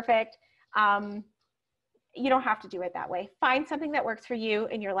so perfect. You don't have to do it that way. Find something that works for you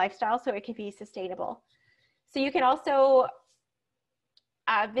in your lifestyle so it can be sustainable. So you can also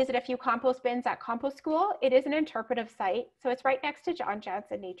visit a few compost bins at Compost School. It is an interpretive site. So it's right next to John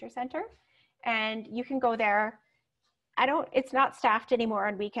Jansen Nature Center. And you can go there. It's not staffed anymore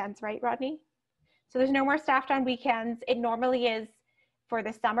on weekends, right, Rodney? So there's no more staffed on weekends. It normally is for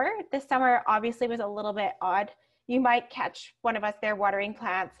the summer. This summer obviously was a little bit odd. You might catch one of us there watering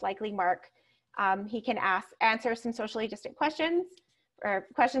plants, likely Mark. He can answer some socially distant questions or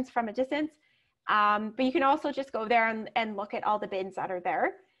questions from a distance. But you can also just go there and look at all the bins that are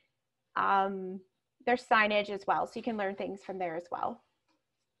there. There's signage as well, so you can learn things from there as well.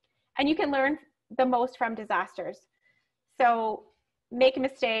 And you can learn the most from disasters. So make a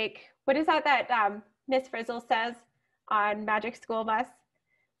mistake. What is that Miss Frizzle says on Magic School Bus?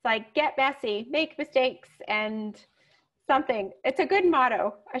 It's like, get messy, make mistakes, and something. It's a good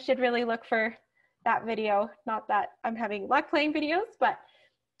motto. I should really look for that video. Not that I'm having luck playing videos, but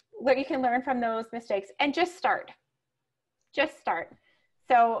what you can learn from those mistakes, and just start. Just start.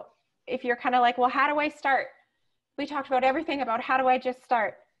 So if you're kind of like, well, how do I start? We talked about everything about how do I just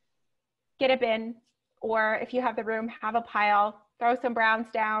start? Get a bin, or if you have the room, have a pile, throw some browns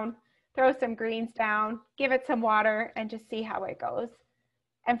down, throw some greens down, give it some water, and just see how it goes.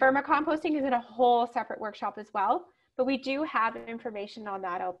 And vermicomposting is in a whole separate workshop as well, but we do have information on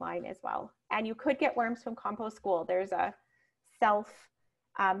that online as well. And you could get worms from Compost School. There's a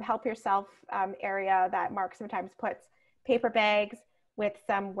help yourself area that Mark sometimes puts paper bags with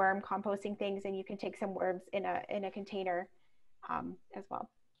some worm composting things, and you can take some worms in a container as well.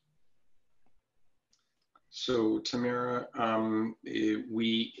 So Tamara, I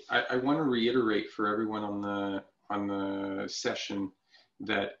want to reiterate for everyone on the session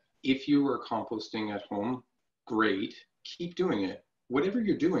that if you are composting at home, great, keep doing it. Whatever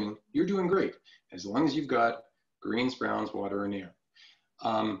you're doing great, as long as you've got greens, browns, water, and air.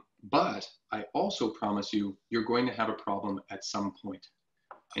 But I also promise you, you're going to have a problem at some point.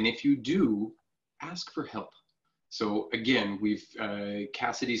 And if you do, ask for help. So again,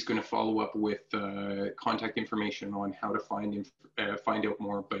 Cassidy's going to follow up with contact information on how to find out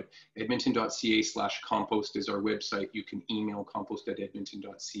more, but edmonton.ca/compost is our website. You can email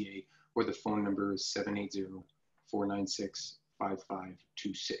compost@edmonton.ca, or the phone number is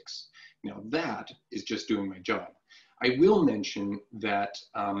 780-496-5526. Now that is just doing my job. I will mention that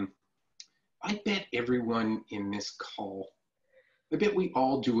I bet everyone in this call, I bet we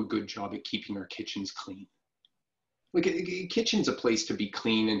all do a good job at keeping our kitchens clean. Like a kitchen's a place to be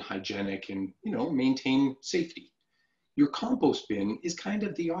clean and hygienic and, maintain safety. Your compost bin is kind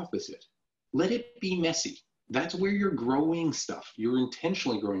of the opposite. let it be messy. That's where you're growing stuff. You're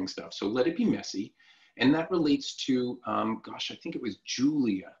intentionally growing stuff. So let it be messy. And that relates to, gosh, I think it was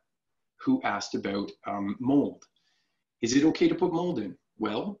Julia who asked about mold. Is it okay to put mold in?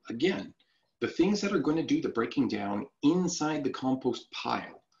 Well, again, the things that are going to do the breaking down inside the compost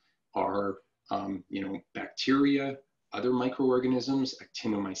pile are, bacteria, other microorganisms,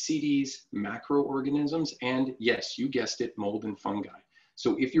 actinomycetes, macroorganisms, and yes, you guessed it, mold and fungi.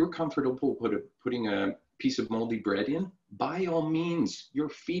 So if you're comfortable putting a piece of moldy bread in, by all means, you're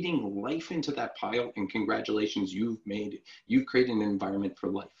feeding life into that pile, and congratulations, you've created an environment for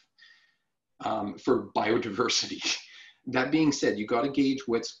life, for biodiversity. That being said, you got to gauge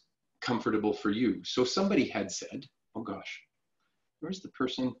what's comfortable for you. So somebody had said, oh gosh, where's the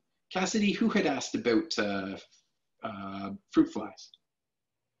person? Cassidy, who had asked about fruit flies?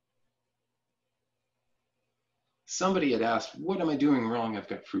 Somebody had asked, what am I doing wrong? I've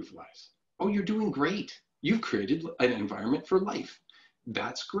got fruit flies. Oh, you're doing great. You've created an environment for life.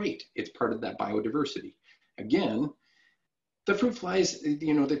 That's great. It's part of that biodiversity. Again, the fruit flies,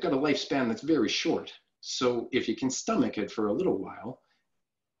 they've got a lifespan that's very short. So if you can stomach it for a little while,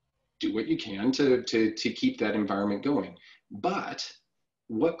 do what you can to keep that environment going. But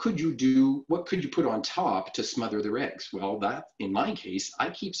what could you do? What could you put on top to smother their eggs? Well, that, in my case, I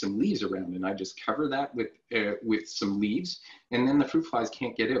keep some leaves around and I just cover that with some leaves, and then the fruit flies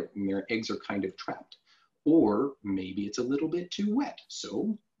can't get out and their eggs are kind of trapped. Or maybe it's a little bit too wet.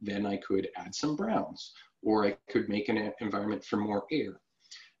 So then I could add some browns, or I could make an environment for more air.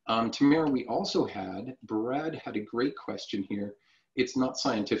 Tamara, we also Brad had a great question here. It's not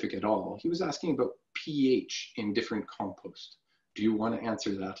scientific at all. He was asking about pH in different compost. Do you want to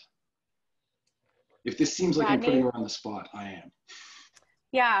answer that? If this seems like I'm putting her on the spot, I am.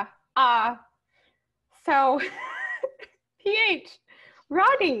 Yeah. So pH,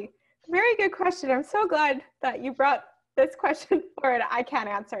 Rodney, very good question. I'm so glad that you brought this question forward. I can't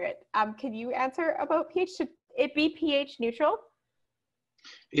answer it. Can you answer about pH? Should it be pH neutral?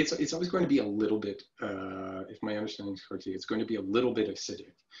 It's always going to be a little bit, if my understanding is correct, it's going to be a little bit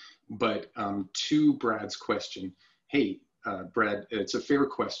acidic. But to Brad's question, hey, Brad, it's a fair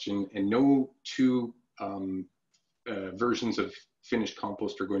question, and no two versions of finished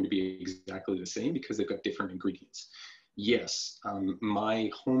compost are going to be exactly the same because they've got different ingredients. Yes, my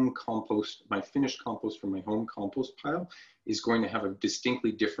home compost, my finished compost from my home compost pile is going to have a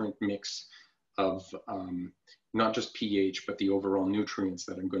distinctly different mix of not just pH, but the overall nutrients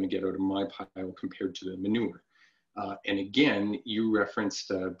that I'm going to get out of my pile compared to the manure. And again, you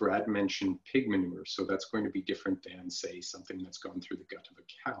referenced, Brad mentioned pig manure. So that's going to be different than, say, something that's gone through the gut of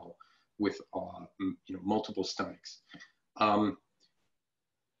a cow with multiple stomachs.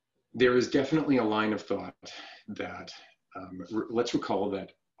 There is definitely a line of thought that, let's recall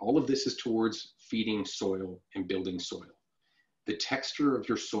that all of this is towards feeding soil and building soil. The texture of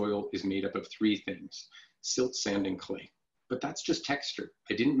your soil is made up of three things: silt, sand, and clay. But that's just texture.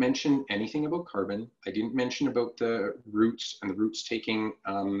 I didn't mention anything about carbon. I didn't mention about the roots and the roots taking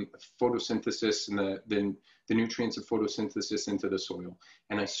photosynthesis and the nutrients of photosynthesis into the soil.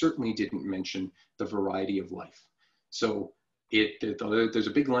 And I certainly didn't mention the variety of life. So there's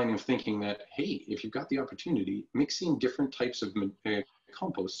a big line of thinking that, hey, if you've got the opportunity, mixing different types of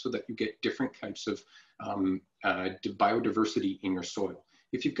compost so that you get different types of biodiversity in your soil.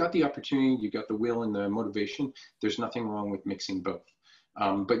 If you've got the opportunity, you've got the will and the motivation, there's nothing wrong with mixing both.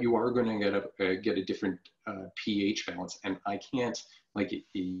 But you are going to get a different pH balance. And I can't,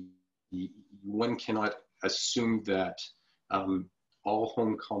 one cannot assume that all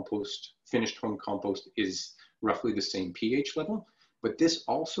home compost, finished home compost is roughly the same pH level. But this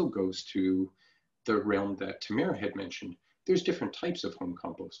also goes to the realm that Tamara had mentioned. There's different types of home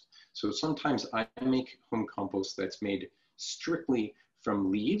compost. So sometimes I make home compost that's made strictly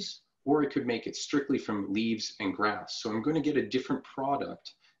from leaves, or I could make it strictly from leaves and grass. So I'm going to get a different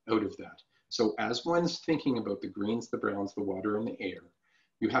product out of that. So as one's thinking about the greens, the browns, the water, and the air,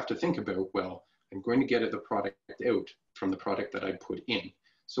 you have to think about, well, I'm going to get the product out from the product that I put in.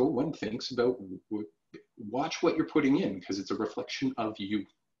 So one thinks about, watch what you're putting in, because it's a reflection of you.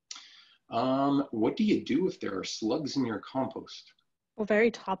 What do you do if there are slugs in your compost? Well, very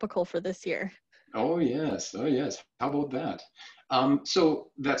topical for this year. Oh yes, oh yes. How about that?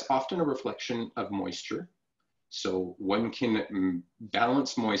 So that's often a reflection of moisture. So one can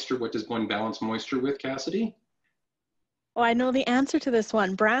balance moisture. What does one balance moisture with, Cassidy? Oh, I know the answer to this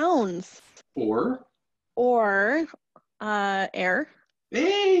one. Browns. Or air.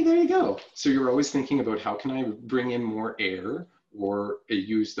 Hey, there you go. So you're always thinking about how can I bring in more air, or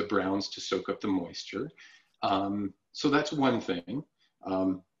use the browns to soak up the moisture. So that's one thing.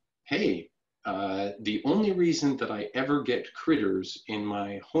 Hey, The only reason that I ever get critters in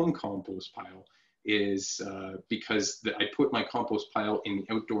my home compost pile is because I put my compost pile in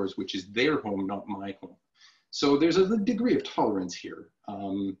the outdoors, which is their home, not my home. So there's a degree of tolerance here.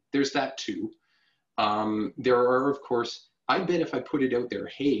 There's that too. There are, of course, I bet if I put it out there,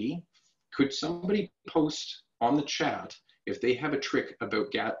 hey, could somebody post on the chat if they have a trick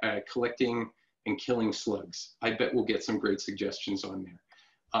about collecting and killing slugs? I bet we'll get some great suggestions on there.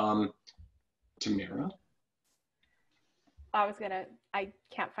 Tamara? I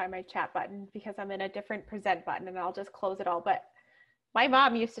can't find my chat button because I'm in a different present button, and I'll just close it all. But my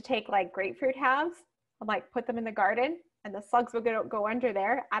mom used to take like grapefruit halves and like put them in the garden, and the slugs would go under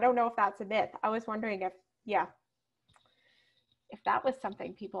there. I don't know if that's a myth. I was wondering if that was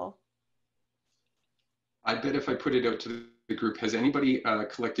something people. I bet if I put it out to the group, has anybody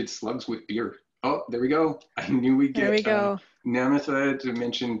collected slugs with beer? Oh, there we go. I knew we'd get There we go. Namitha to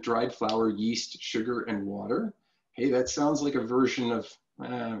mention dried flour, yeast, sugar, and water. Hey, that sounds like a version of,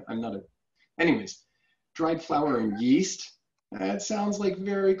 anyways, dried flour and yeast. That sounds like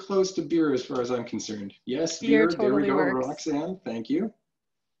very close to beer as far as I'm concerned. Yes, beer, Totally there we go, works. Roxanne, thank you.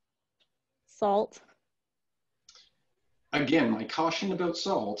 Salt. Again, my caution about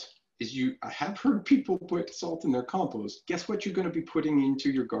salt is I have heard people put salt in their compost. Guess what you're going to be putting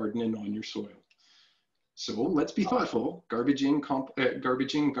into your garden and on your soil? So let's be thoughtful. Garbage in,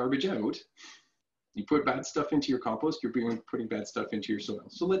 garbage in, garbage out. You put bad stuff into your compost, you're putting bad stuff into your soil.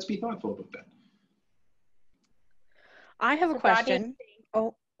 So let's be thoughtful about that. I have a question.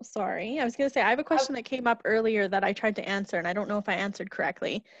 Oh, sorry. I was going to say, I have a question that came up earlier that I tried to answer, and I don't know if I answered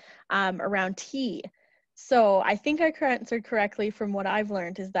correctly, around tea. So I think I answered correctly from what I've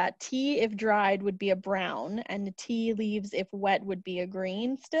learned is that tea, if dried, would be a brown, and the tea leaves, if wet, would be a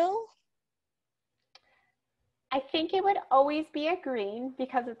green still? I think it would always be a green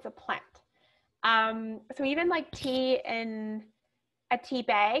because it's a plant. So even like tea in a tea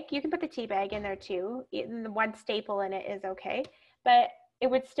bag, you can put the tea bag in there too. Even the one staple in it is okay, but it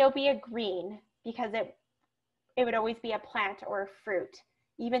would still be a green because it would always be a plant or a fruit,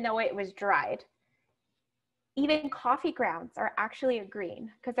 even though it was dried. Even coffee grounds are actually a green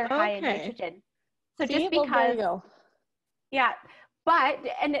because they're high in nitrogen. So See, just well, because, there you go. yeah, but,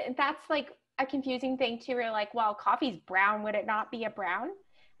 and that's like a confusing thing too. We're like, well, coffee's brown. Would it not be a brown?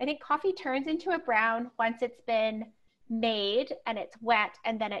 I think coffee turns into a brown once it's been made and it's wet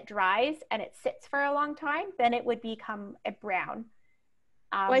and then it dries and it sits for a long time, then it would become a brown.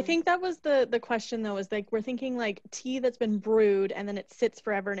 Well, I think that was the question though, is like, we're thinking like tea that's been brewed and then it sits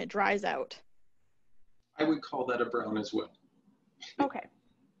forever and it dries out. I would call that a brown as well. Okay.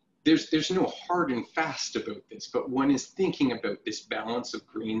 There's no hard and fast about this, but one is thinking about this balance of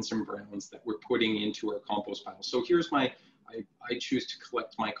greens and browns that we're putting into our compost pile. So here's I choose to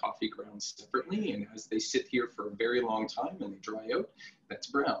collect my coffee grounds separately, and as they sit here for a very long time and they dry out, that's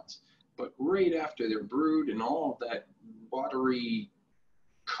browns. But right after they're brewed and all of that watery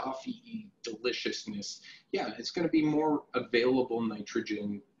coffee deliciousness, yeah, it's going to be more available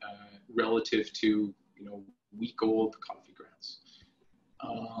nitrogen relative to week-old coffee grounds.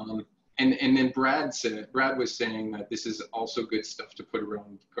 And then Brad was saying that this is also good stuff to put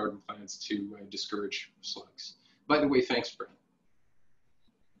around garden plants to discourage slugs. By the way, thanks, Brad.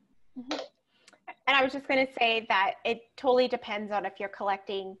 Mm-hmm. And I was just going to say that it totally depends on if you're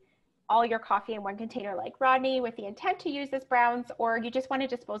collecting all your coffee in one container like Rodney with the intent to use as browns, or you just want to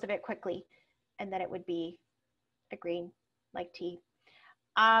dispose of it quickly, and then it would be a green like tea.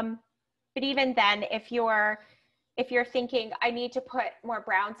 But even then, if you're thinking, I need to put more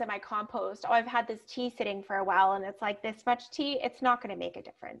browns in my compost, oh, I've had this tea sitting for a while and it's like this much tea, it's not going to make a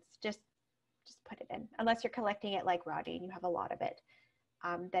difference. Just put it in. Unless you're collecting it like Rodney and you have a lot of it,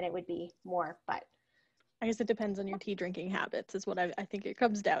 then it would be more. But I guess it depends on your tea drinking habits is what I think it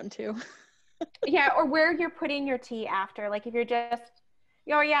comes down to. Yeah, or where you're putting your tea after. Like if you're just,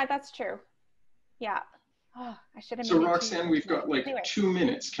 oh yeah, that's true. Yeah. Oh, I should have. So Roxanne, we've got like 2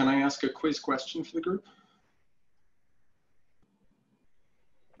 minutes. Can I ask a quiz question for the group?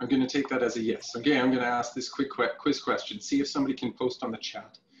 I'm going to take that as a yes. Okay, I'm going to ask this quick quiz question. See if somebody can post on the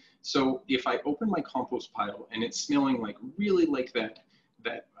chat. So if I open my compost pile and it's smelling like really like that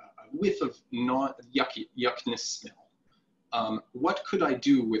whiff of not yuckness smell, what could I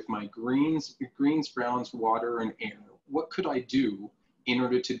do with my greens, browns, water, and air? What could I do in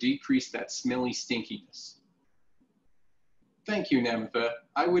order to decrease that smelly stinkiness? Thank you, Namitha.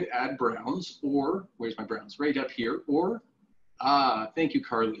 I would add browns, or where's my browns? Right up here. Or thank you,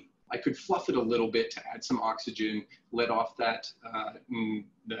 Carly. I could fluff it a little bit to add some oxygen, let off that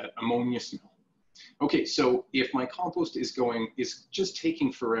ammonia smell. Okay, so if my compost is just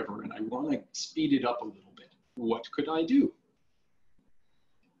taking forever and I want to speed it up a little bit, what could I do?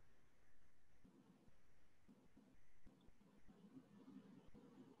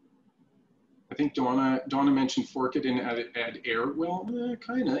 I think Donna mentioned fork it and add air. Well,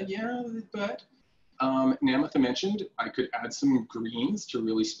 kind of, yeah, but Namitha mentioned I could add some greens to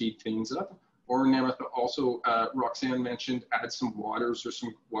really speed things up. Or Namitha also, Roxanne mentioned add some waters or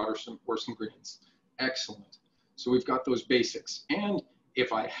some greens. Excellent. So we've got those basics. And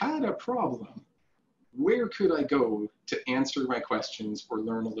if I had a problem, where could I go to answer my questions or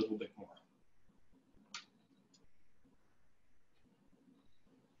learn a little bit more?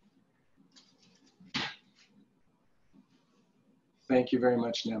 Thank you very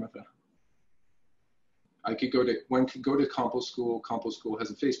much, Namitha. One could go to Compost School. Compost School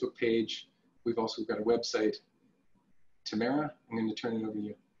has a Facebook page. We've also got a website. Tamara, I'm going to turn it over to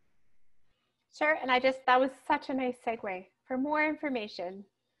you. Sure, and that was such a nice segue. For more information,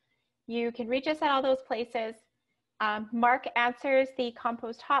 you can reach us at all those places. Mark answers the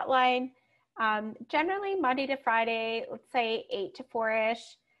compost hotline, generally Monday to Friday, let's say 8 to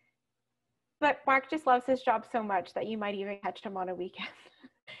 4-ish. But Mark just loves his job so much that you might even catch him on a weekend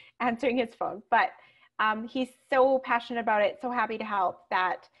answering his phone. But he's so passionate about it, so happy to help,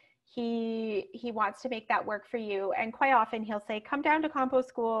 that he wants to make that work for you. And quite often he'll say, come down to Compost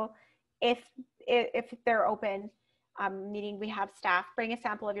School if they're open, meaning we have staff, bring a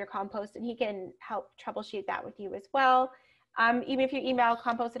sample of your compost, and he can help troubleshoot that with you as well. Even if you email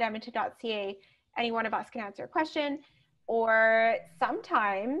compost@edmonton.ca, any one of us can answer a question. Or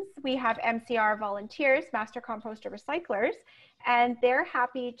sometimes we have MCR volunteers, master composter recyclers, and they're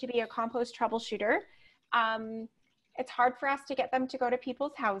happy to be a compost troubleshooter. It's hard for us to get them to go to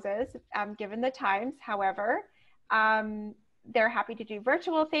people's houses, given the times. However, they're happy to do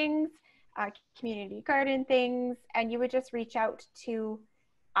virtual things, community garden things, and you would just reach out to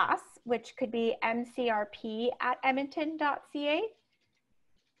us, which could be mcrp@edmonton.ca.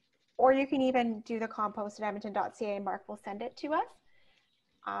 Or you can even do the compost@edmonton.ca and Mark will send it to us.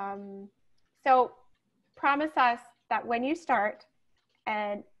 So promise us that when you start,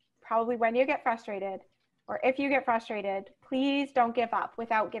 and probably when you get frustrated, or if you get frustrated, please don't give up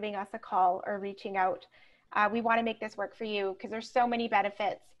without giving us a call or reaching out. We want to make this work for you because there's so many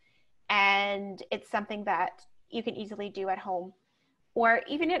benefits, and it's something that you can easily do at home. Or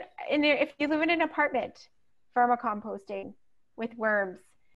even if you live in an apartment, vermicomposting with worms